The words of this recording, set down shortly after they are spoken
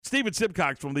Stephen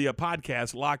Simcox from the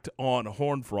podcast Locked on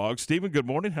Horned Frogs. Stephen, good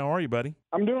morning. How are you, buddy?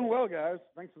 I'm doing well, guys.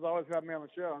 Thanks as always for having me on the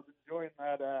show. I'm enjoying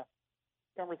that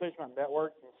conversation on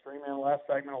networks and streaming. Last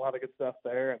segment, a lot of good stuff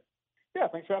there. And yeah,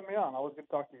 thanks for having me on. Always good to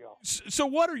talk to you all. So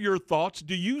what are your thoughts?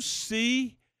 Do you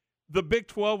see the Big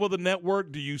 12 with a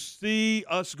network? Do you see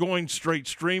us going straight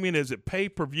streaming? Is it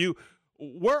pay-per-view?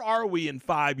 Where are we in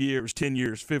 5 years, 10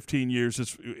 years, 15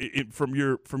 years from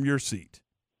your seat?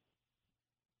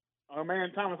 Oh,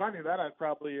 man, Tom, if I knew that, I'd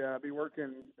probably be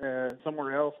working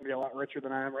somewhere else and be a lot richer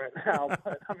than I am right now.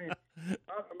 But, I mean,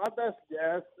 my best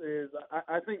guess is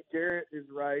I think Garrett is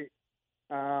right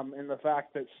in the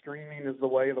fact that streaming is the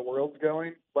way the world's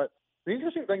going. But the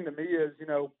interesting thing to me is,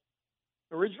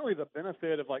 originally the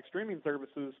benefit of, streaming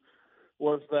services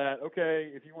was that,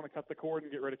 okay, if you want to cut the cord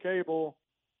and get rid of cable,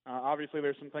 obviously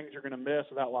there's some things you're going to miss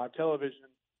without live television,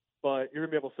 but you're going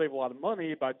to be able to save a lot of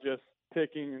money by just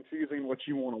picking and choosing what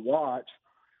you want to watch.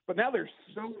 But now there's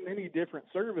so many different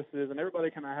services, and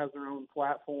everybody kind of has their own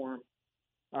platform.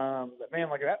 That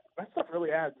stuff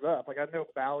really adds up. I know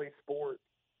Bally Sports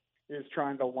is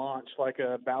trying to launch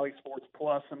a Bally Sports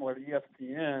Plus similar to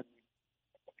ESPN.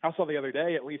 I saw the other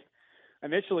day, at least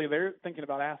initially, they're thinking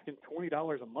about asking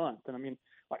 $20 a month. And I mean,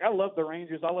 I love the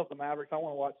Rangers, I love the Mavericks, I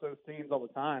want to watch those teams all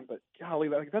the time. But golly,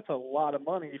 that's a lot of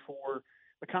money for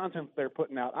the content they're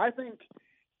putting out.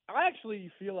 I actually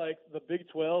feel like the Big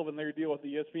 12 and their deal with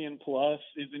ESPN Plus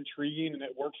is intriguing, and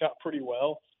it works out pretty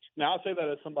well. Now, I say that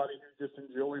as somebody who just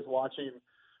enjoys watching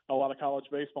a lot of college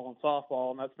baseball and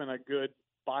softball, and that's been a good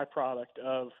byproduct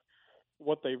of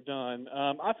what they've done.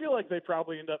 I feel like they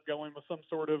probably end up going with some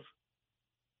sort of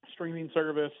streaming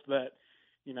service that,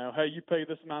 hey, you pay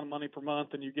this amount of money per month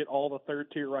and you get all the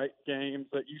third-tier right games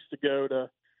that used to go to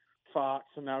Fox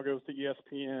and now goes to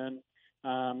ESPN.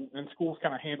 And schools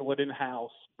kind of handle it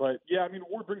in-house. But, yeah, I mean,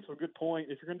 Ward brings up a good point.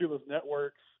 If you're going to do those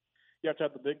networks, you have to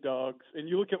have the big dogs. And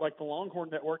you look at, the Longhorn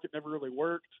Network, it never really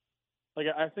worked.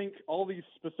 I think all these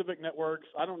specific networks,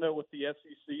 I don't know what the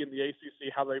SEC and the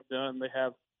ACC, how they've done. They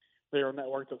have their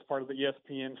network that's part of the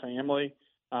ESPN family.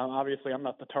 Obviously, I'm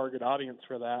not the target audience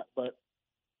for that. But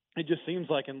it just seems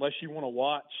like unless you want to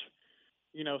watch,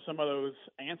 some of those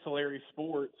ancillary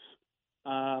sports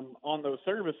on those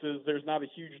services, there's not a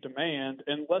huge demand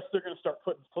unless they're going to start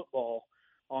putting football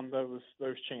on those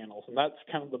channels. And that's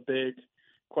kind of the big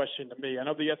question to me. I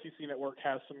know the SEC network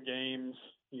has some games,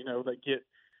 that get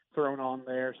thrown on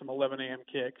there, some 11 a.m.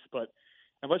 kicks, but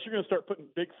unless you're going to start putting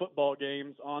big football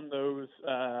games on those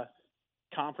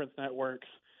conference networks,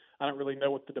 I don't really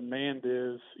know what the demand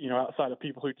is, outside of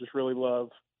people who just really love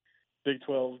Big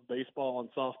 12 baseball and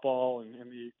softball and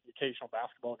the occasional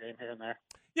basketball game here and there.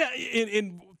 Yeah,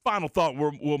 in final thought,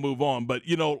 we'll move on. But,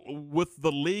 with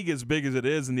the league as big as it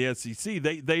is in the SEC,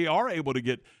 they are able to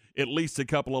get at least a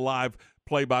couple of live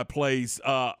play-by-plays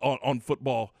on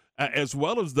football, as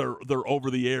well as their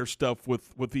over-the-air stuff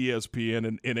with ESPN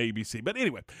and ABC. But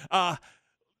anyway,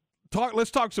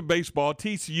 let's talk some baseball.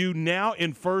 TCU now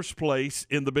in first place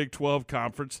in the Big 12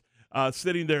 Conference,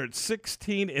 sitting there at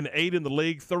 16-8 in the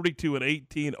league,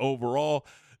 32-18 overall.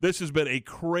 This has been a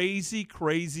crazy,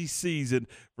 crazy season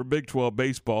for Big 12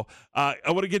 baseball. I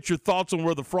want to get your thoughts on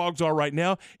where the Frogs are right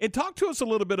now, and talk to us a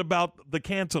little bit about the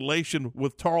cancellation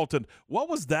with Tarleton. What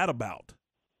was that about?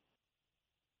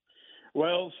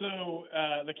 Well, so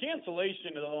the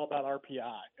cancellation is all about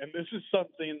RPI, and this is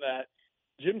something that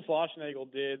Jim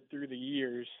Schlossnagle did through the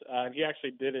years. He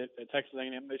actually did it at Texas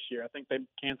A&M this year. I think they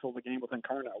canceled the game with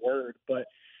Incarnate Word, but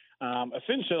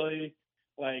essentially –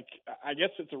 I guess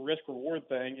it's a risk-reward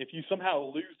thing. If you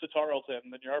somehow lose to Tarleton,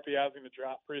 then your RPI is going to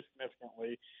drop pretty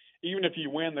significantly. Even if you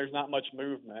win, there's not much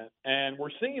movement. And we're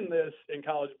seeing this in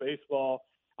college baseball.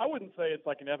 I wouldn't say it's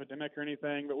like an epidemic or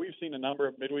anything, but we've seen a number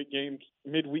of midweek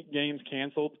games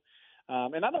canceled.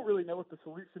 And I don't really know what the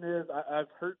solution is. I've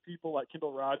heard people like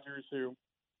Kendall Rogers, who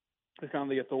is kind of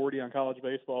the authority on college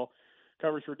baseball,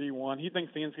 covers for D1. He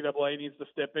thinks the NCAA needs to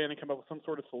step in and come up with some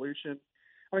sort of solution.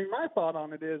 I mean, my thought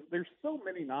on it is there's so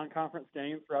many non-conference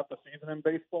games throughout the season in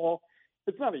baseball.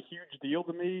 It's not a huge deal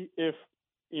to me if,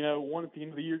 one at the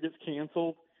end of the year gets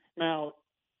canceled. Now,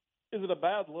 is it a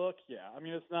bad look? Yeah. I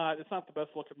mean, it's not the best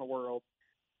look in the world.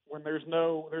 When there's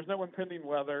no impending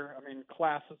weather, I mean,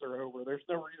 classes are over. There's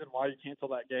no reason why you cancel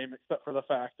that game except for the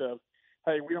fact of,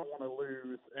 hey, we don't want to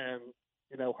lose and,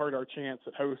 hurt our chance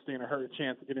at hosting or hurt a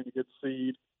chance of getting a good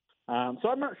seed. So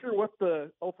I'm not sure what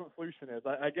the ultimate solution is.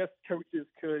 I guess coaches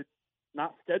could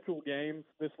not schedule games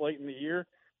this late in the year,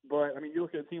 but, I mean, you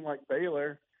look at a team like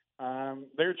Baylor,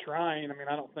 they're trying. I mean,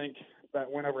 I don't think that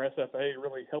win over SFA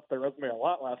really helped their resume a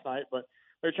lot last night, but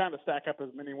they're trying to stack up as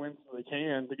many wins as they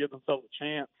can to give themselves a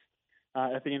chance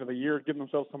at the end of the year, give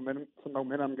themselves some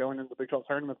momentum going into the Big 12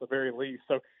 tournament at the very least.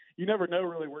 So you never know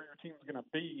really where your team's going to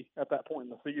be at that point in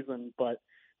the season. But,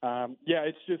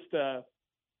 it's just an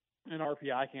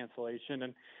RPI cancellation.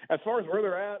 And as far as where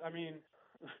they're at, I mean,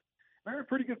 they're in a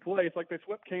pretty good place. Like, they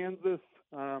swept Kansas.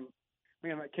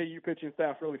 That KU pitching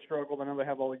staff really struggled. I know they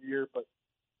have all year, but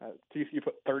TCU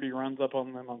put 30 runs up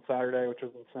on them on Saturday, which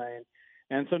was insane.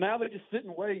 And so now they just sit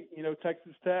and wait.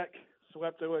 Texas Tech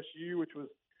swept OSU, which was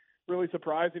really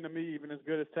surprising to me, even as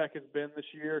good as Tech has been this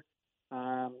year.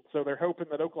 So they're hoping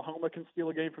that Oklahoma can steal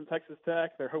a game from Texas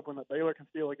Tech. They're hoping that Baylor can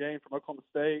steal a game from Oklahoma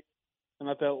State, and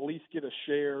that they'll at least get a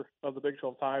share of the Big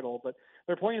 12 title. But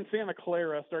they're playing Santa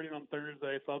Clara starting on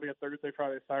Thursday, so it'll be a Thursday,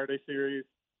 Friday, Saturday series.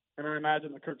 And I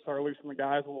imagine that Kirk Saarloos and the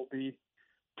guys will be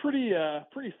pretty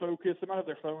focused. They might have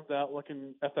their phones out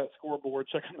looking at that scoreboard,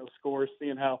 checking those scores,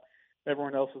 seeing how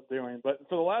everyone else is doing. But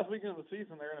for the last weekend of the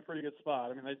season, they're in a pretty good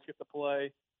spot. I mean, they just get to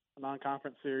play a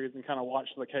non-conference series and kind of watch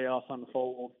the chaos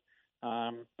unfold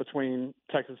between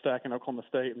Texas Tech and Oklahoma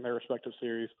State in their respective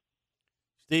series.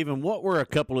 Stephen, what were a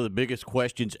couple of the biggest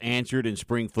questions answered in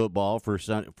spring football for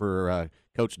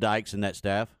Coach Dykes and that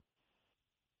staff?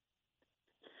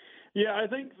 Yeah, I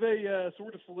think they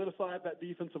sort of solidified that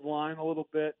defensive line a little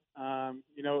bit.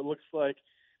 It looks like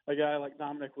a guy like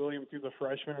Dominic Williams, who's a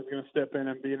freshman, is going to step in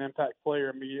and be an impact player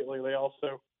immediately. They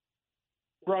also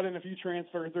brought in a few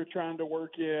transfers they're trying to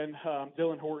work in.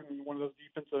 Dylan Horton, one of those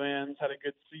defensive ends, had a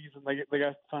good season. They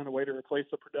got to find a way to replace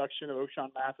the production of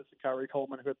O'Shawn Mathis and Kyrie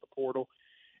Coleman, who hit the portal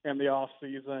in the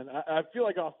offseason. I feel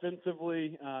like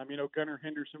offensively, Gunnar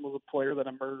Henderson was a player that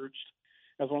emerged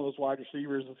as one of those wide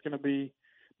receivers that's going to be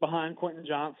behind Quentin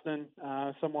Johnston,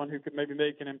 someone who could maybe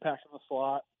make an impact in the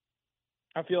slot.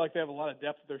 I feel like they have a lot of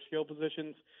depth at their skill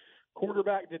positions.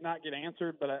 Quarterback did not get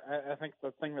answered, but I think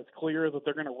the thing that's clear is that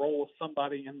they're going to roll with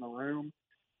somebody in the room.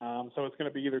 So it's going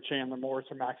to be either Chandler Morris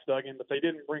or Max Duggan, but they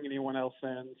didn't bring anyone else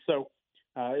in. So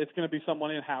it's going to be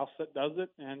someone in-house that does it.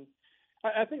 And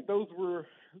I think those were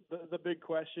the big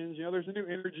questions. There's a new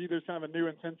energy. There's kind of a new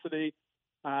intensity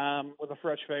with a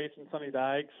fresh face and Sony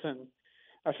Dykes. And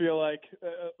I feel like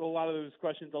a lot of those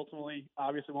questions ultimately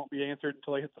obviously won't be answered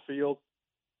until they hit the field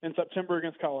in September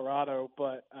against Colorado.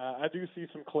 But I do see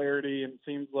some clarity, and it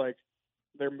seems like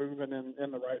they're moving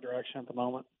in the right direction at the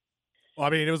moment. Well, I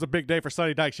mean, it was a big day for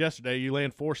Sony Dykes yesterday. You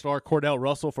land 4-star Cordale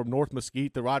Russell from North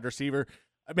Mesquite, the wide receiver.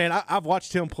 Man, I've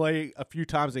watched him play a few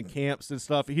times in camps and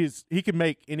stuff. He can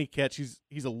make any catch.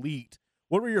 He's elite.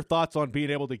 What were your thoughts on being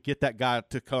able to get that guy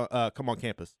to come on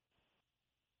campus?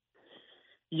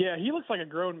 Yeah, he looks like a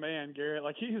grown man, Garrett.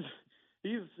 Like he's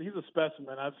a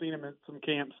specimen. I've seen him in some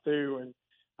camps too,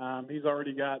 and he's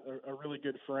already got a really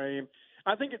good frame.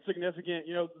 I think it's significant.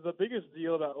 The biggest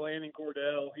deal about landing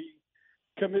Cordale, he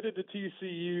committed to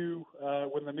TCU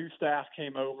when the new staff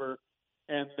came over,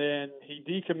 and then he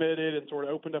decommitted and sort of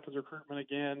opened up his recruitment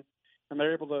again, and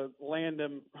they're able to land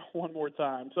him one more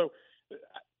time. So,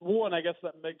 one, I guess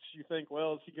that makes you think,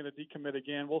 well, is he going to decommit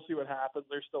again? We'll see what happens.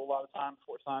 There's still a lot of time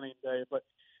before signing day. But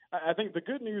I think the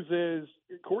good news is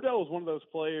Cordale was one of those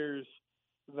players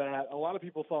that a lot of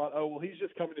people thought, oh, well, he's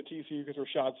just coming to TCU because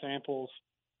Rashad Samples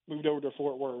moved over to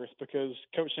Fort Worth, because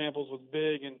Coach Samples was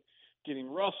big in getting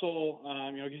Russell,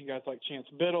 getting guys like Chance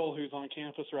Biddle, who's on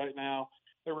campus right now.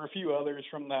 There were a few others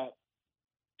from that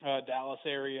Dallas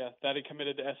area that had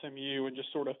committed to SMU and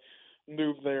just sort of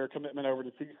moved their commitment over to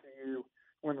TCU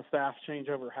when the staff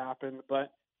changeover happened.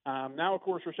 But now, of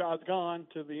course, Rashad's gone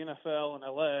to the NFL in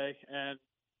LA, and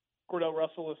Cordale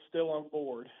Russell is still on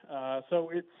board. So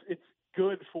it's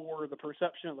good for the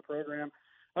perception of the program.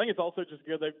 I think it's also just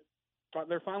good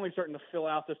they're finally starting to fill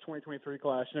out this 2023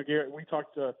 class. Garrett, we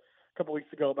talked a couple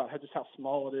weeks ago about just how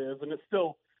small it is, and it's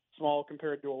still small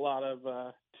compared to a lot of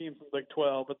teams in the Big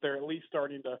 12, but they're at least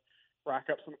starting to rack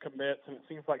up some commits, and it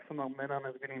seems like some momentum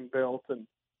is getting built. And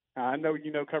I know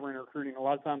covering recruiting, a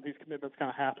lot of times these commitments kind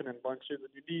of happen in bunches, and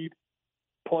you need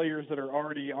players that are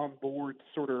already on board to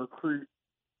sort of recruit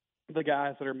the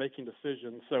guys that are making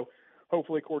decisions. So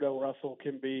hopefully Cordale Russell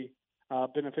can be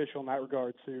beneficial in that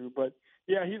regard too. But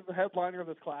yeah, he's the headliner of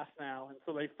this class now, and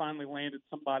so they finally landed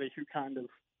somebody who kind of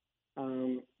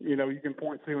you can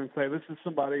point to and say, this is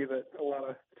somebody that a lot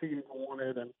of teams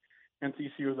wanted, and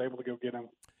TCU was able to go get him.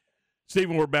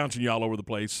 Stephen, we're bouncing you all over the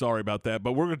place. Sorry about that,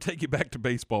 but we're going to take you back to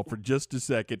baseball for just a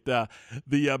second.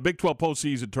 The Big 12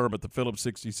 postseason tournament, the Phillips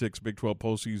 66 Big 12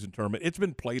 postseason tournament, it's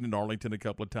been played in Arlington a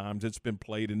couple of times. It's been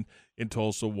played in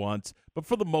Tulsa once, but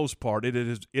for the most part,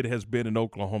 it has been in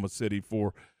Oklahoma City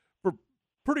for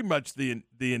pretty much the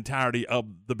entirety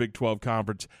of the Big 12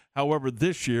 conference. However,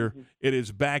 this year it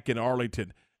is back in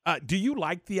Arlington. Do you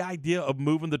like the idea of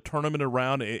moving the tournament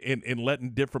around and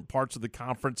letting different parts of the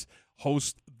conference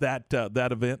host that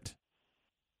event?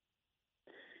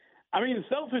 I mean,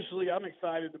 selfishly, I'm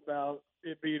excited about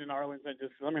it being in Arlington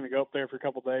just because I'm going to go up there for a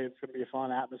couple of days. It's going to be a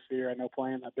fun atmosphere. I know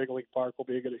playing that big league park will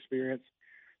be a good experience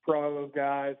for all of those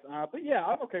guys. But, yeah,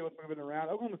 I'm okay with moving around.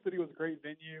 Oklahoma City was a great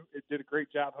venue. It did a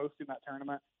great job hosting that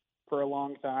tournament for a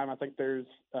long time. I think there's,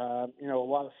 a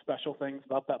lot of special things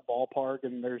about that ballpark,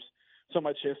 and there's so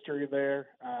much history there.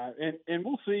 And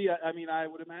we'll see. I mean, I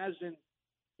would imagine,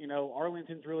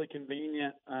 Arlington's really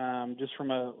convenient just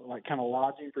from a, kind of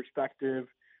lodging perspective.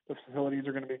 The facilities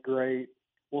are going to be great.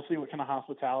 We'll see what kind of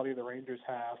hospitality the Rangers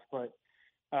have. But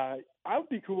I would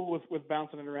be cool with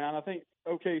bouncing it around. I think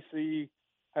OKC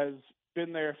has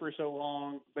been there for so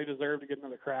long. They deserve to get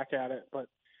another crack at it. But,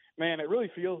 man, it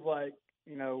really feels like,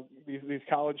 these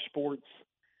college sports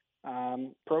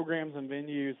programs and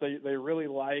venues, they really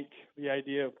like the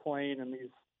idea of playing in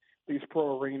these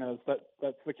pro arenas.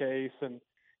 That's the case. And,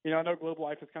 I know Globe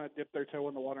Life has kind of dipped their toe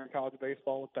in the water in college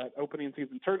baseball with that opening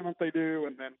season tournament they do.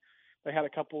 And then they had a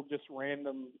couple just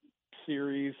random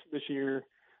series this year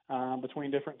between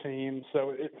different teams.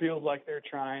 So it feels like they're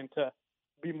trying to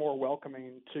be more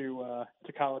welcoming to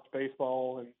college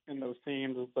baseball and those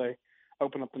teams as they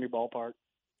open up the new ballpark.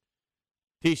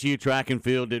 TCU track and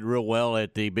field did real well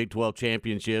at the Big 12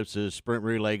 championships as sprint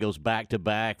relay goes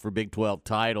back-to-back for Big 12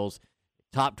 titles.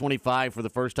 Top 25 for the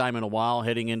first time in a while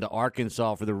heading into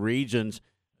Arkansas for the regions.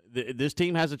 This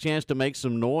team has a chance to make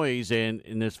some noise, and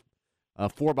this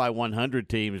 4x100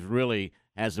 team really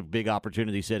has a big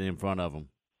opportunity sitting in front of them.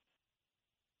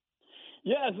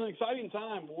 Yeah, it's an exciting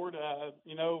time, Ward. As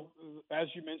you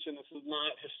mentioned, this is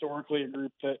not historically a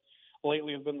group that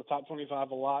lately has been the top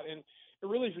 25 a lot. And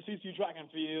really, for TCU track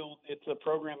and field, it's a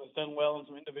program that's done well in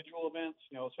some individual events,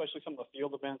 especially some of the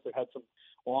field events. They've had some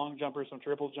long jumpers, some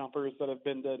triple jumpers that have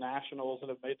been to nationals that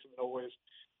have made some noise,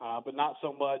 but not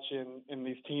so much in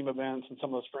these team events and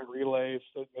some of the sprint relays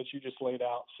that you just laid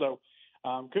out. So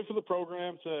good for the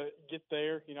program to get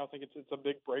there. I think it's a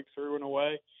big breakthrough in a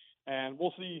way. And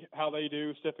we'll see how they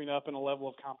do stepping up in a level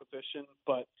of competition.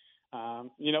 But,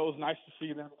 it was nice to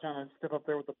see them kind of step up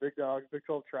there with the big dogs. Big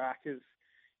 12 track is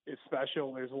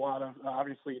special. There's a lot of,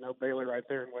 obviously, Baylor right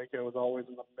there in Waco is always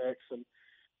in the mix,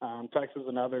 and Texas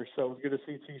another. So it was good to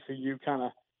see TCU kind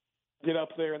of get up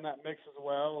there in that mix as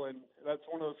well. And that's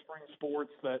one of those spring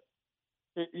sports that,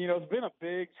 it's been a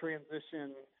big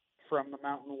transition from the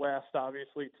Mountain West,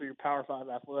 obviously, to Power 5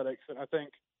 athletics. And I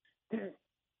think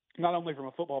not only from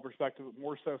a football perspective, but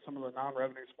more so some of the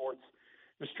non-revenue sports,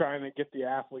 just trying to get the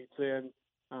athletes in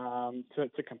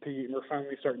to compete. And we're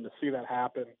finally starting to see that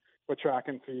happen with track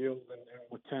and field and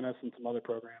with tennis and some other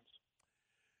programs.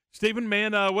 Stephen,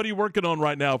 man, what are you working on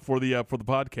right now for the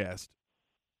podcast?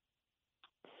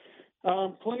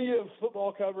 Plenty of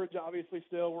football coverage, obviously.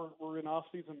 Still, we're in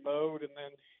off-season mode, and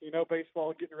then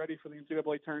baseball getting ready for the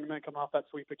NCAA tournament, coming off that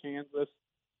sweep of Kansas,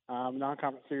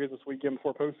 non-conference series this weekend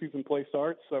before postseason play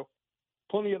starts. So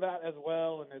plenty of that as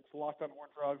well, and it's Locked on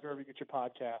Horned Frogs wherever you get your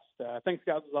podcast. Thanks,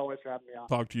 guys, as always, for having me on.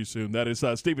 Talk to you soon. That is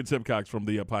Stephen Simcox from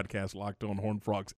the podcast Locked on Horned Frogs.